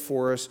paid it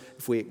for us.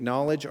 If we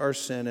acknowledge our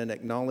sin and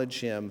acknowledge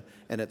him,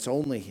 and it's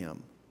only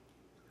him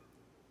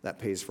that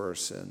pays for our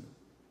sin,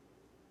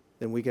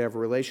 then we can have a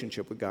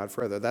relationship with God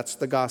forever. That's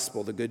the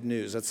gospel, the good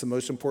news. That's the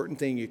most important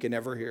thing you can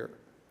ever hear.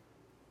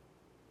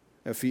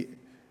 If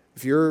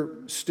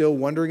you're still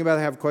wondering about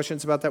it, have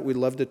questions about that, we'd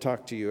love to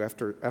talk to you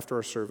after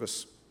our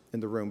service in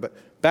the room.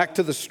 But back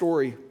to the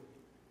story.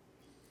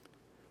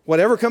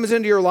 Whatever comes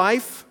into your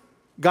life,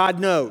 God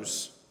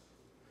knows.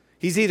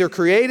 He's either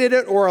created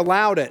it or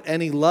allowed it,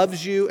 and he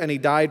loves you and he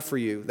died for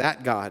you,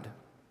 that God.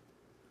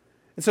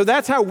 And so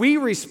that's how we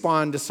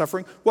respond to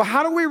suffering. Well,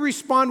 how do we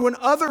respond when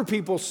other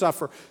people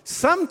suffer?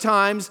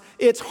 Sometimes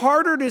it's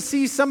harder to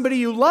see somebody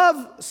you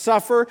love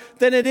suffer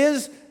than it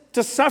is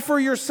to suffer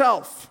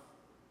yourself.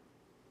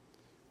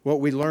 Well,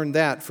 we learned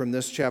that from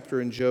this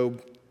chapter in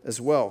Job as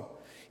well.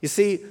 You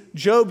see,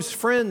 Job's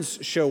friends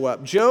show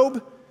up.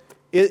 Job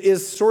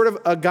is sort of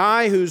a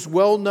guy who's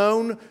well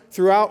known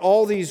throughout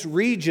all these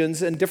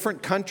regions and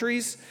different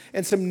countries.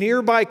 And some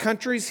nearby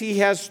countries, he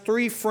has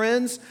 3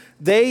 friends.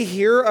 They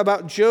hear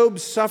about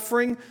Job's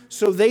suffering,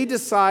 so they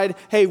decide,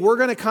 hey, we're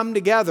going to come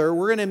together,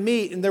 we're going to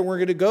meet, and then we're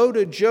going to go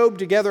to Job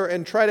together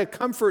and try to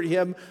comfort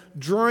him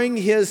during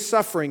his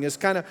suffering, is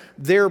kind of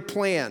their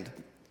plan.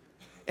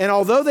 And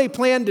although they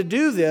plan to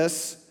do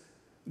this,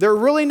 they're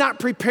really not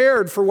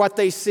prepared for what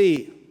they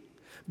see.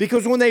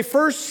 Because when they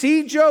first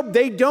see Job,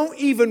 they don't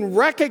even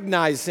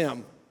recognize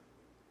him.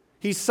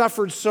 He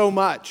suffered so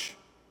much.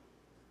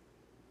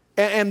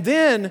 And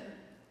then,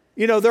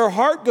 their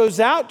heart goes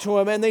out to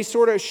him and they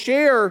sort of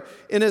share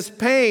in his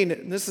pain.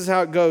 And this is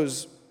how it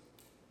goes,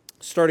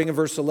 starting in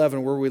verse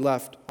 11 where we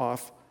left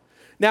off.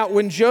 Now,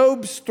 when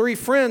Job's 3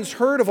 friends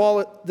heard of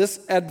all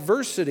this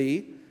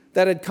adversity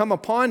that had come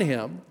upon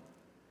him,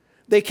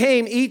 they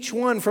came each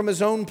one from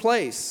his own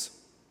place.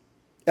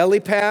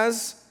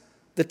 Eliphaz,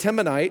 the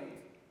Temanite,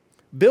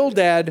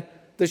 Bildad,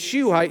 the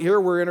Shuhite. Here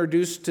we're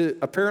introduced to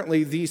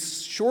apparently the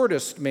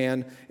shortest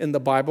man in the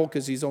Bible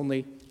because he's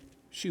only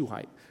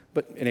Shuhite.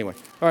 But anyway,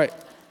 all right.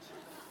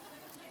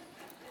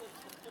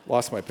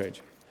 Lost my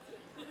page.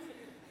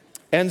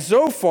 And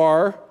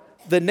Zophar,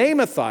 the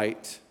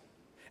Naamathite,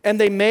 and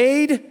they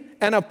made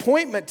an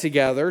appointment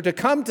together to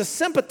come to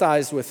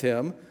sympathize with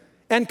him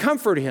and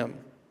comfort him.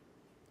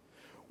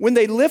 When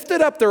they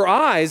lifted up their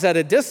eyes at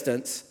a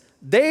distance,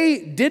 they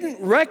didn't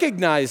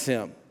recognize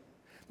him.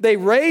 They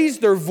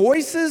raised their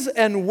voices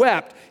and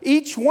wept.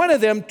 Each one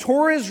of them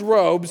tore his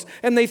robes,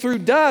 and they threw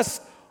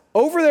dust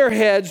over their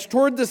heads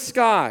toward the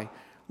sky.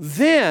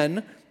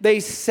 Then they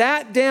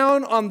sat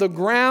down on the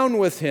ground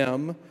with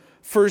him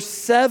for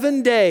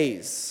 7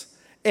 days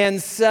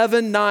and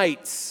 7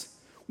 nights,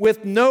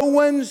 with no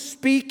one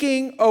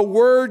speaking a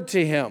word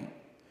to him.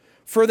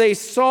 For they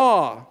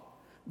saw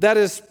that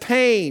his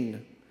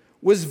pain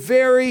was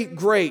very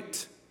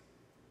great.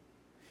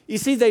 You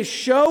see, they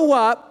show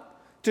up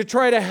to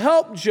try to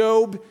help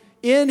Job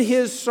in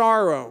his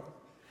sorrow.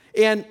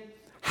 And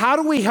how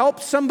do we help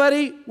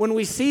somebody when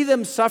we see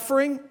them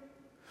suffering?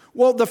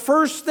 Well, the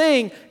first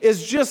thing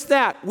is just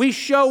that. We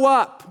show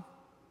up.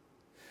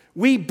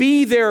 We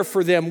be there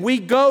for them. We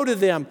go to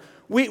them.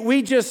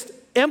 We just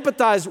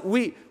empathize.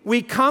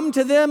 We come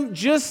to them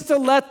just to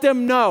let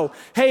them know,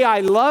 hey,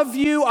 I love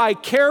you. I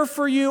care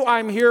for you.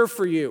 I'm here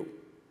for you.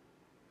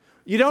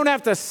 You don't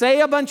have to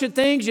say a bunch of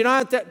things. You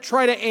don't have to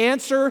try to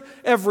answer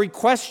every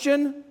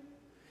question.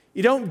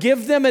 You don't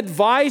give them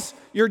advice.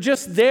 You're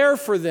just there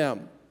for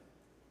them.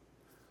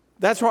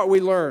 That's what we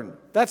learn.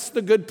 That's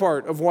the good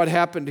part of what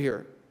happened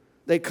here.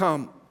 They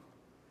come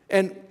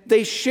and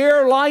they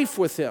share life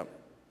with him.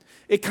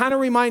 It kind of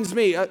reminds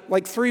me,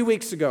 like 3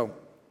 weeks ago,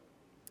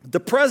 the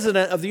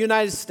president of the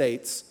United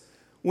States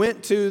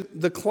went to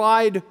the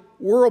Clyde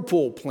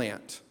Whirlpool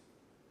plant.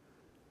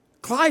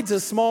 Clyde's a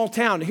small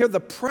town. Here, the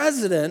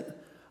president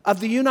of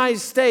the United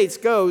States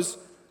goes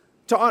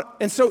to,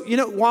 and so,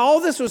 while all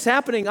this was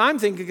happening, I'm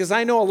thinking, because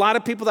I know a lot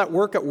of people that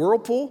work at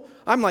Whirlpool,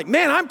 I'm like,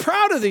 man, I'm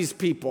proud of these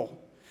people.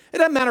 It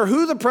doesn't matter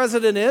who the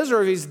president is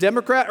or if he's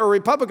Democrat or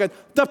Republican.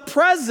 The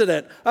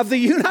president of the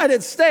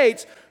United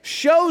States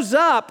shows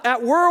up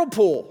at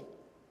Whirlpool.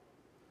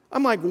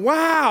 I'm like,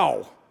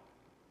 wow.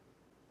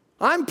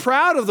 I'm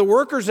proud of the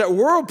workers at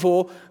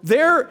Whirlpool.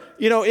 They're,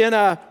 in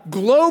a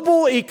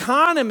global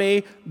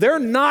economy, they're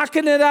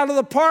knocking it out of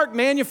the park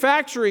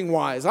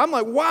manufacturing-wise. I'm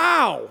like,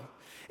 wow.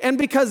 And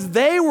because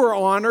they were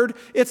honored,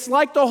 it's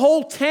like the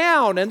whole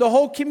town and the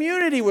whole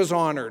community was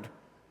honored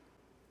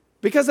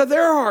because of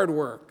their hard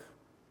work.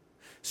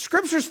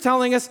 Scripture's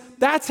telling us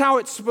that's how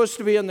it's supposed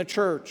to be in the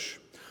church.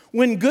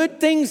 When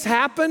good things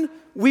happen,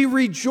 we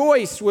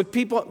rejoice with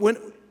people. When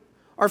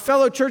our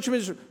fellow church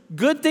members,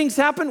 good things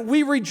happen,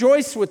 we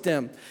rejoice with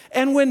them.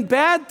 And when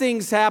bad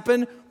things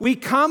happen, we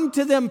come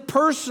to them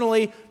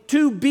personally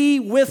to be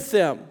with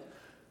them.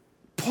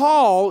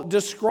 Paul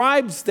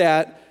describes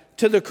that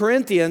to the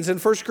Corinthians in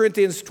 1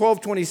 Corinthians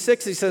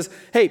 12:26. He says,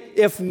 hey,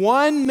 if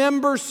one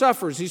member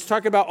suffers, he's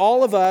talking about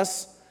all of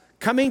us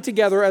coming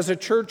together as a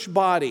church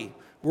body.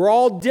 We're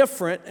all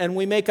different and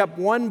we make up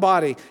one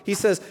body. He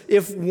says,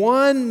 if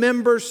one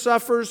member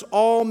suffers,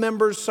 all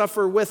members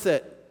suffer with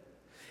it.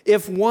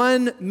 If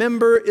one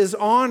member is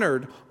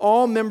honored,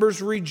 all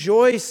members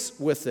rejoice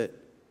with it.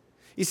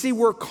 You see,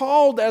 we're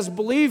called as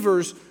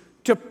believers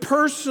to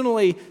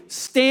personally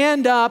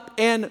stand up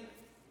and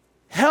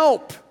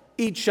help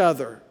each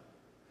other,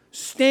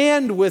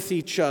 stand with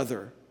each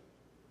other,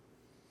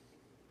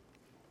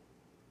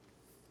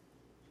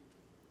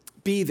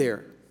 be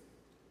there.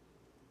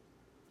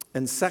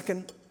 And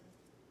second,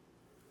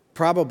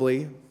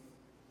 probably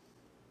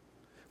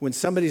when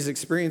somebody's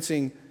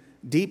experiencing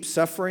deep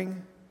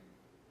suffering,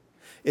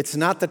 it's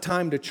not the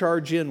time to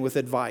charge in with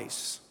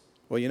advice.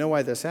 Well, you know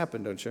why this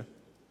happened, don't you?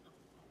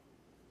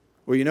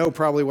 Well, you know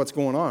probably what's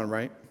going on,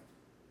 right?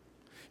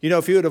 You know,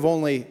 if you would have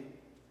only,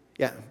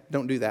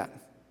 don't do that.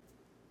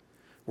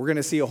 We're going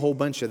to see a whole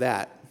bunch of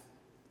that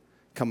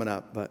coming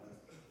up, but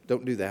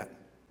don't do that.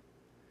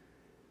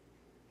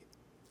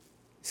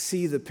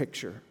 See the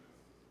picture.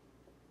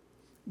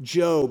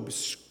 Job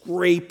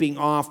scraping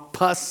off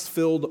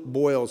pus-filled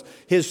boils.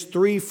 His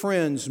 3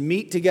 friends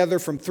meet together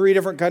from 3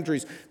 different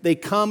countries. They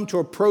come to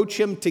approach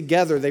him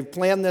together. They've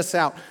planned this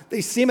out.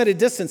 They see him at a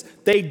distance.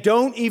 They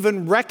don't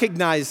even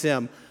recognize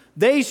him.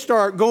 They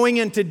start going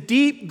into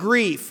deep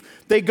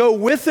grief. They go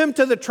with him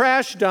to the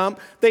trash dump.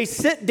 They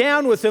sit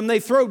down with him. They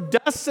throw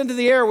dust into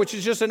the air, which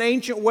is just an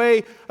ancient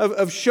way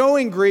of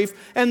showing grief.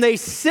 And they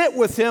sit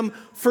with him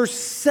for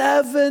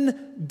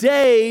 7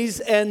 days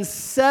and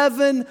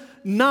 7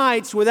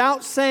 nights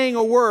without saying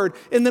a word.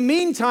 In the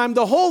meantime,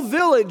 the whole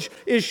village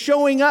is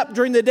showing up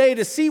during the day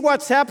to see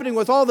what's happening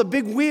with all the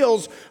big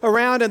wheels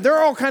around, and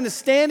they're all kind of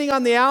standing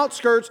on the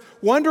outskirts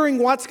wondering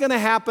what's going to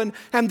happen.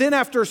 And then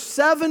after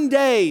 7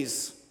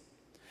 days,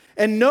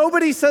 and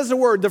nobody says a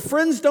word, the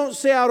friends don't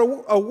say out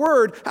a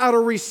word out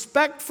of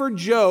respect for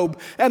Job.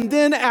 And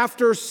then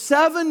after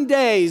 7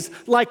 days,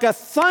 like a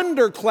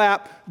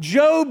thunderclap,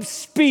 Job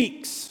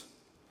speaks.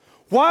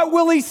 What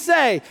will he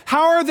say?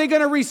 How are they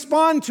going to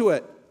respond to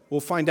it?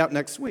 We'll find out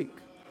next week,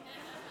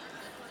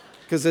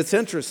 because it's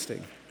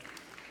interesting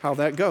how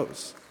that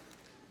goes.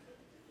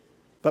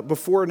 But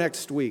before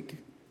next week,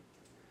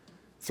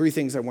 3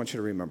 things I want you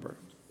to remember.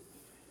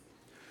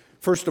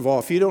 First of all,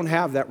 if you don't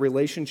have that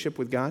relationship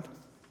with God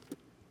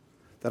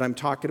that I'm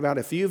talking about,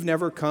 if you've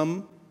never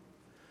come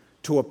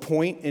to a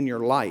point in your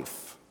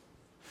life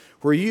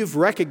where you've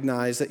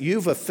recognized that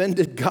you've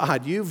offended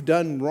God, you've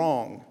done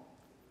wrong,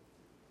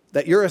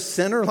 that you're a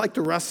sinner like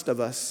the rest of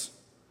us,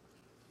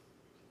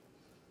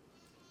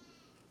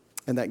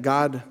 and that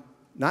God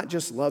not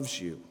just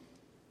loves you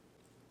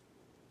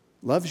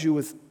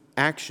with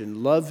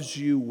action, loves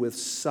you with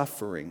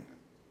suffering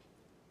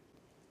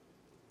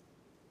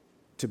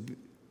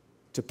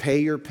to pay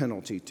your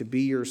penalty, to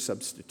be your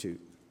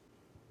substitute.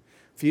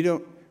 If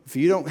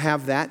you don't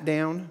have that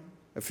down,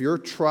 if your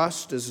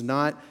trust is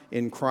not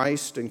in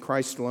Christ and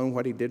Christ alone,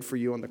 what he did for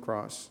you on the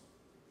cross,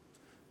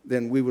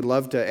 then we would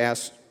love to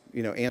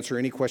answer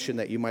any question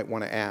that you might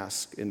want to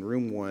ask in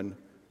room 1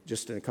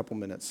 just in a couple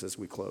minutes as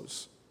we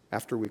close.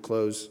 After we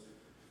close,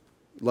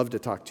 love to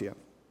talk to you.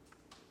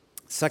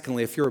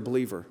 Secondly, if you're a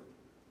believer,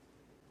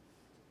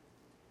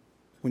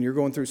 when you're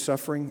going through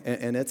suffering,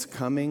 and it's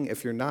coming,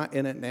 if you're not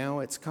in it now,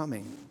 it's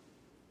coming,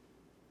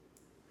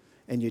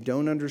 and you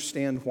don't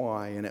understand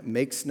why, and it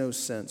makes no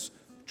sense,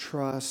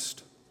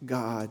 trust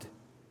God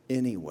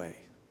anyway.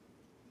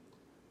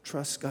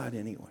 Trust God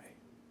anyway.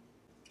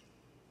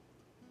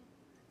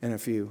 And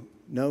if you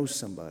know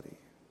somebody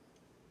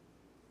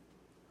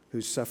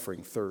who's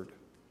suffering, third,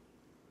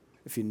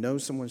 if you know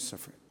someone's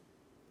suffering,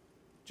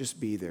 just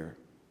be there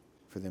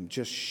for them.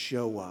 Just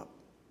show up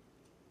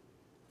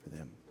for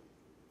them.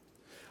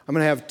 I'm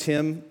going to have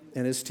Tim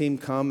and his team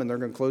come, and they're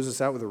going to close us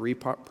out with a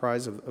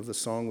reprise of the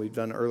song we've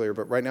done earlier.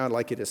 But right now, I'd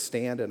like you to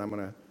stand, and I'm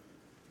going to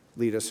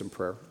lead us in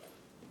prayer.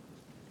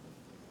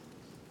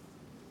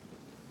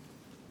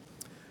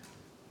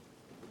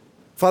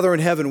 Father in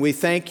heaven, we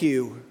thank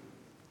you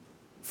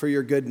for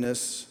your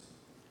goodness.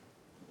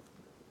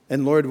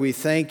 And Lord, we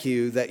thank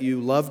you that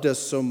you loved us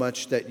so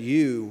much that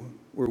you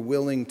were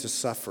willing to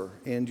suffer,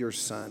 and your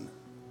Son.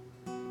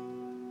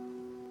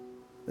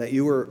 That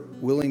you were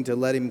willing to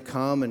let him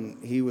come,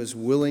 and he was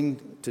willing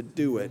to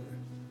do it.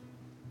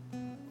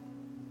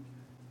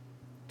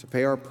 To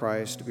pay our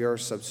price, to be our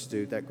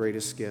substitute, that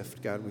greatest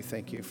gift. God, we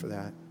thank you for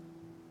that.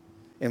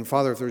 And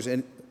Father, if there's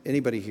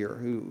anybody here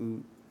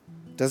who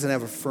doesn't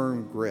have a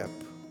firm grip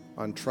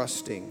on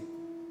trusting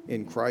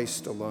in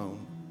Christ alone,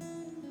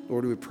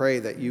 Lord, we pray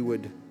that you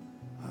would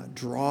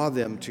draw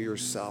them to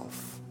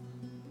yourself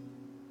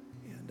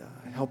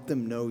and help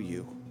them know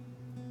you,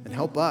 and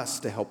help us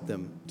to help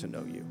them to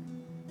know you.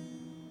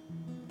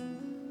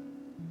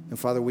 And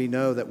Father, we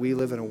know that we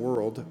live in a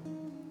world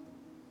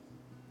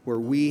where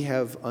we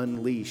have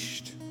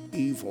unleashed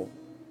evil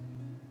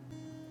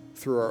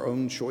through our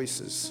own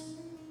choices.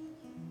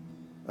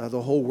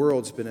 The whole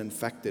world's been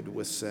infected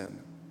with sin.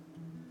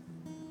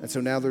 And so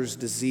now there's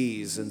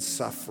disease and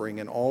suffering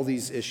and all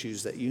these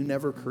issues that you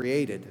never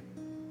created,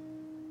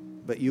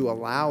 but you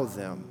allow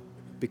them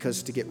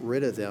because to get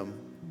rid of them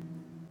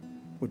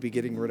would be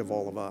getting rid of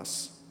all of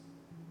us.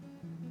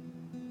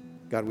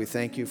 God, we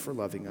thank you for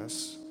loving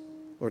us.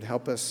 Lord,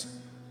 help us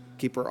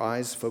keep our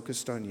eyes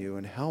focused on you,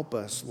 and help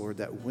us, Lord,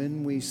 that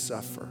when we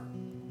suffer,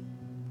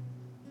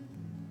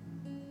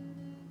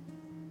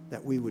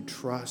 that we would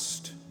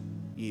trust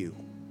you.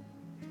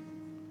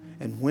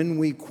 And when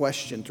we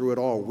question through it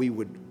all, we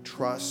would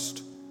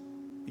trust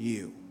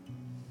you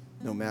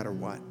no matter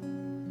what.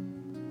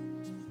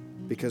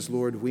 Because,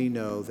 Lord, we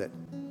know that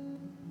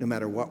no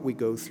matter what we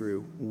go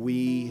through,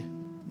 we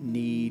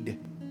need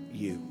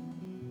you.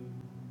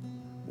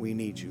 We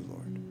need you,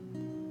 Lord.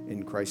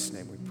 In Christ's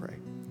name we pray.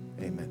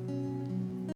 Amen.